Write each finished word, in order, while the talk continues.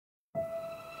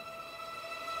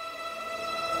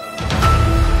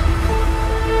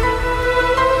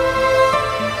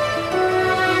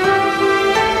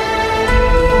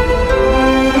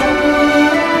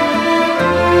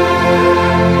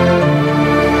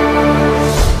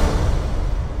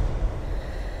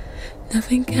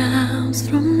comes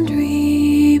from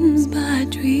dreams by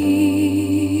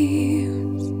dreams.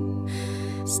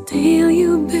 Still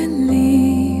you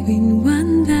believe in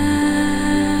wonder.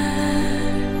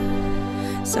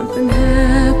 Something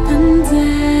happens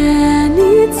and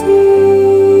it seems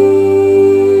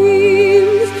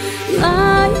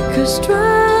like a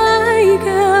strike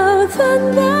of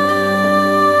thunder.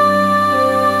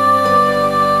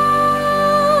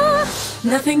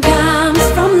 Nothing comes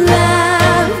from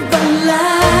love but love.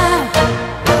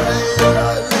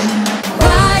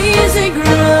 Why is it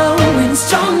growing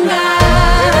stronger?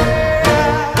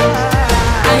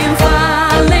 I am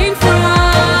falling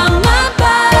from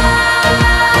above.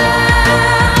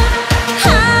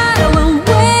 I won't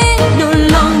wait no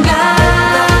longer.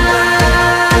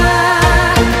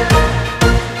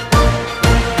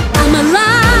 I'm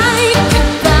like a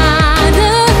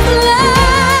butterfly,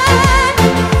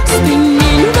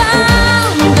 spinning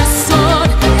round the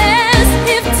sword as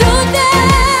if today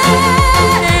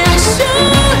I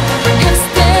should have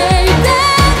stayed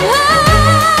that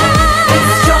high.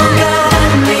 It's stronger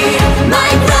than me, my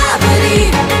gravity,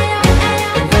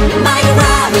 my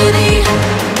gravity.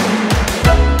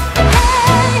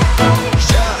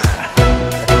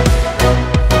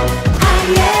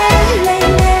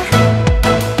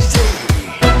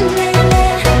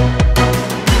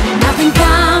 Nothing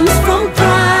comes from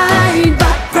pride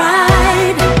but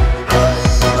pride.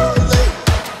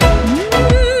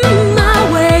 My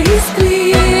way is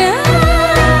clear.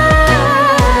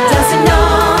 Dancing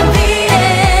on the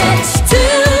edge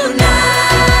tonight.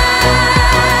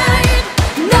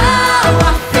 Now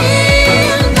I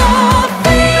feel no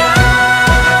fear.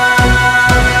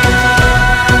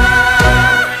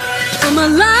 I'm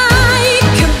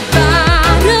like a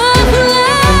butterfly,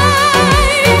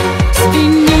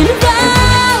 spinning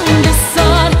round the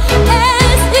sun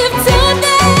as if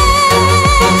today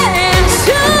I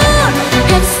should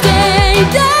have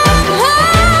stayed up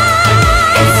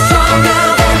high. It's stronger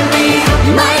than me,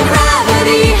 my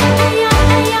gravity,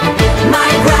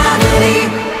 my gravity.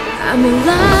 I'm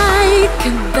like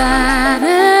a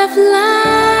butterfly.